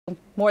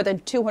More than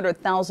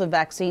 200,000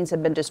 vaccines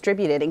have been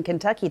distributed in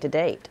Kentucky to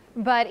date.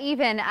 But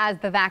even as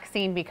the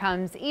vaccine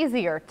becomes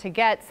easier to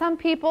get, some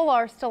people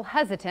are still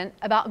hesitant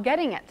about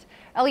getting it.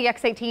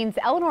 LEX 18's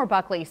Eleanor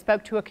Buckley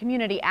spoke to a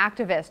community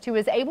activist who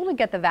was able to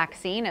get the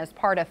vaccine as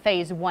part of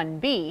Phase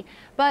 1B,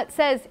 but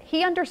says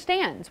he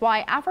understands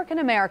why African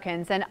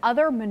Americans and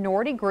other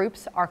minority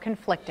groups are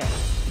conflicted.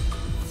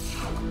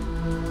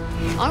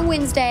 On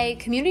Wednesday,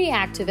 community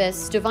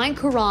activist Divine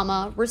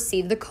Karama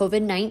received the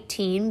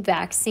COVID-19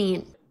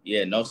 vaccine.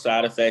 Yeah, no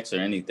side effects or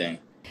anything.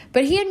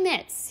 But he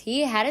admits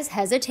he had his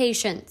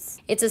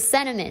hesitations. It's a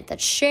sentiment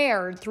that's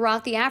shared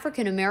throughout the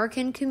African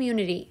American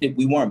community.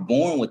 We weren't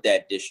born with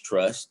that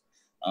distrust.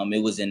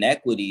 It was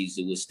inequities.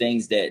 It was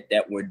things that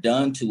were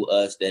done to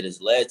us that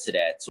has led to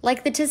that.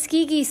 Like the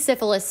Tuskegee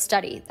syphilis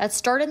study that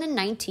started in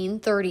the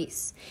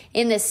 1930s.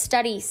 In this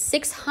study,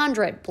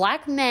 600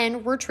 black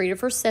men were treated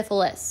for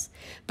syphilis.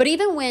 But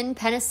even when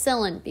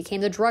penicillin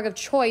became the drug of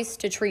choice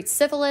to treat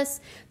syphilis,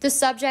 the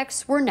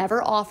subjects were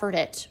never offered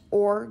it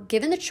or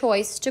given the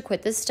choice to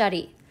quit the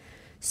study.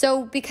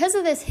 So because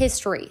of this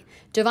history,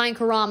 Divine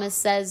Karama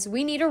says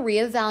we need to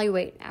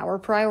reevaluate our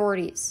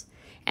priorities.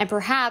 And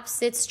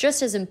perhaps it's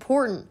just as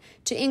important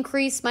to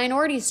increase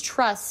minorities'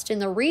 trust in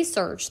the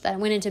research that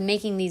went into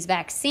making these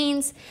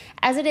vaccines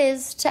as it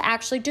is to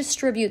actually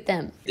distribute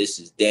them. This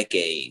is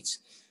decades,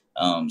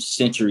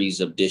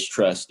 centuries of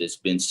distrust that's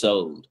been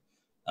sowed.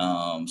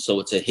 So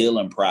it's a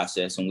healing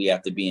process, and we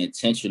have to be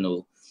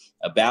intentional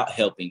about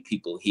helping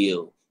people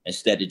heal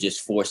instead of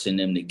just forcing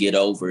them to get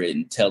over it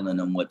and telling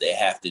them what they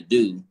have to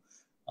do.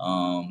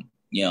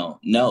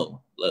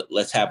 No.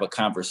 Let's have a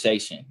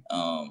conversation.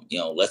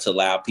 Let's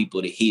allow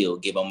people to heal,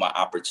 give them an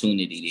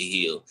opportunity to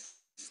heal.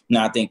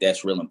 Now, I think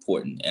that's real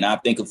important. And I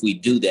think if we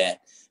do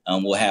that,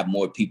 we'll have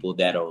more people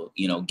that'll,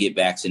 get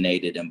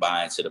vaccinated and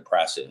buy into the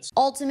process.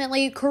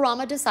 Ultimately,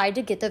 Karama decided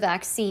to get the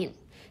vaccine.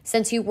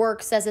 Since he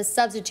works as a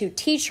substitute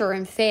teacher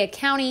in Fayette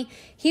County,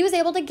 he was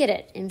able to get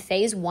it in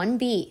Phase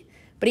 1B.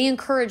 But he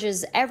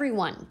encourages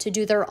everyone to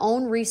do their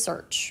own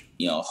research.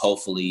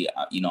 Hopefully,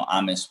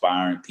 I'm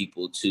inspiring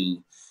people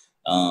to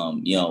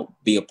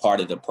be a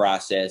part of the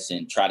process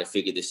and try to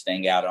figure this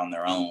thing out on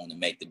their own and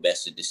make the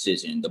best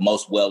decision, the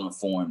most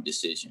well-informed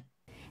decision.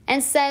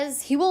 And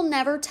says he will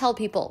never tell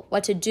people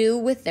what to do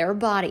with their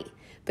body.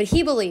 But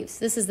he believes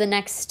this is the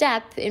next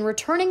step in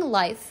returning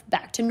life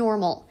back to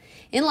normal.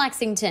 In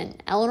Lexington,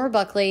 Eleanor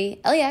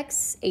Buckley,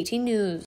 LEX 18 News.